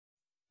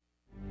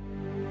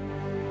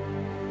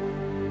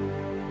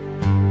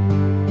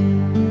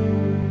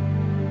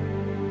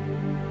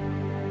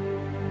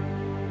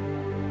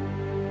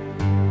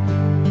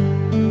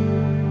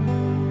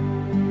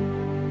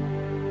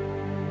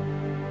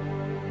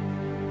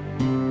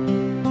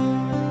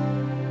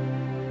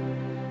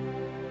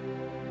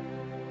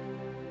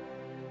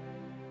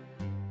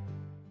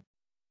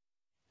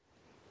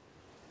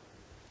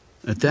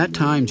At that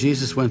time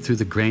Jesus went through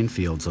the grain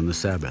fields on the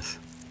Sabbath,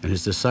 and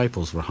his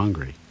disciples were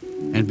hungry,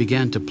 and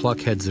began to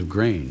pluck heads of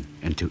grain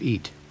and to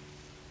eat.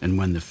 And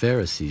when the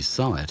Pharisees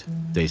saw it,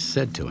 they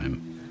said to him,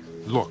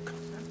 "Look,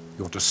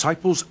 your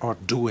disciples are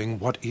doing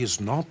what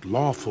is not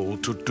lawful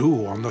to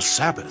do on the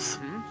Sabbath."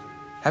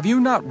 Have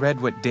you not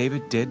read what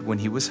David did when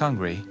he was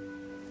hungry,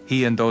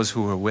 he and those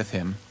who were with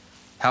him,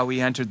 how he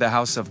entered the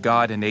house of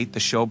God and ate the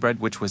showbread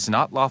which was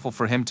not lawful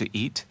for him to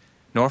eat,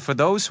 nor for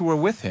those who were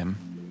with him,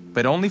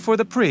 but only for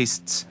the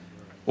priests?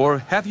 Or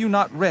have you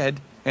not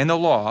read in the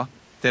law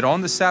that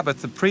on the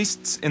Sabbath the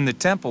priests in the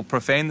temple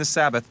profane the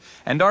Sabbath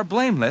and are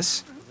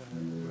blameless?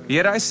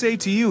 Yet I say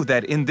to you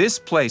that in this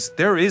place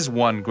there is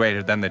one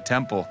greater than the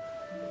temple.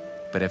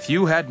 But if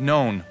you had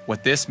known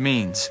what this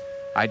means,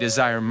 I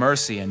desire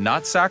mercy and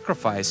not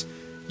sacrifice,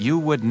 you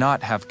would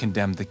not have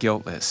condemned the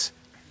guiltless.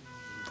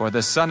 For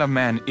the Son of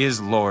Man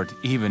is Lord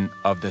even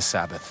of the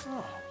Sabbath.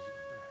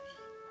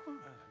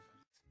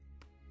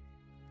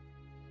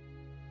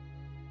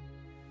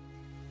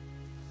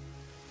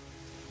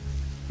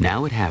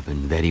 Now it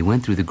happened that he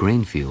went through the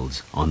grain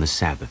fields on the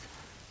Sabbath.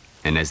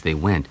 And as they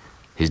went,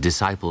 his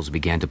disciples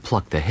began to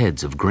pluck the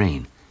heads of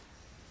grain.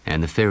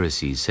 And the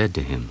Pharisees said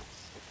to him,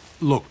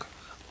 "Look,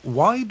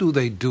 why do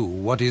they do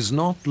what is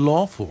not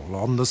lawful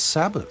on the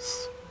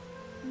Sabbath?"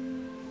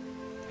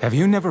 Have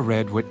you never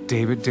read what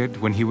David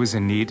did when he was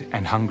in need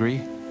and hungry,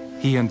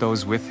 he and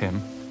those with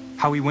him?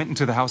 How he went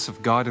into the house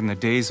of God in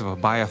the days of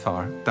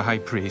Abiathar, the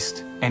high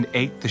priest, and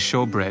ate the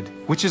showbread,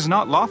 which is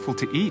not lawful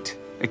to eat,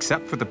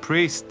 except for the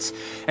priests,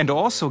 and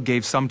also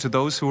gave some to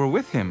those who were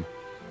with him.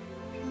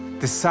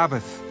 The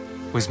Sabbath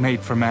was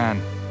made for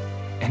man,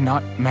 and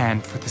not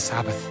man for the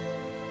Sabbath.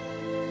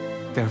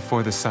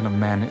 Therefore the Son of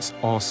Man is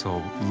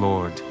also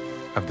Lord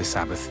of the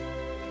Sabbath.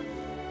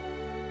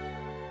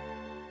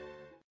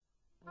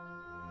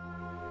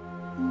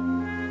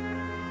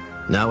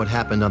 Now it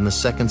happened on the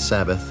second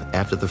Sabbath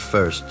after the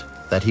first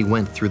that he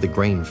went through the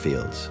grain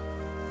fields.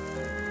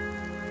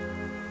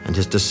 And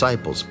his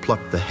disciples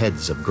plucked the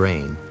heads of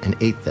grain and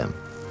ate them,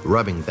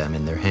 rubbing them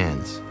in their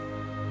hands.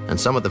 And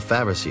some of the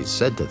Pharisees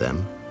said to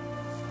them,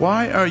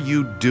 "Why are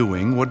you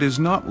doing what is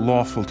not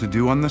lawful to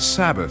do on the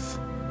Sabbath?"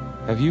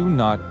 Have you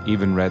not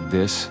even read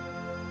this,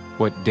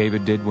 what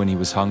David did when he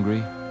was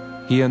hungry,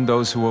 he and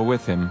those who were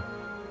with him,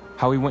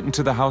 how he went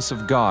into the house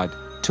of God,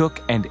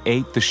 took and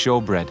ate the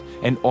showbread,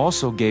 and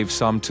also gave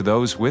some to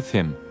those with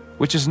him,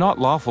 which is not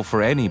lawful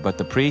for any but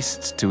the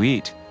priests to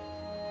eat?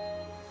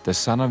 The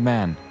Son of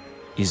Man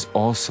is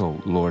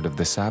also Lord of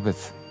the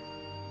Sabbath.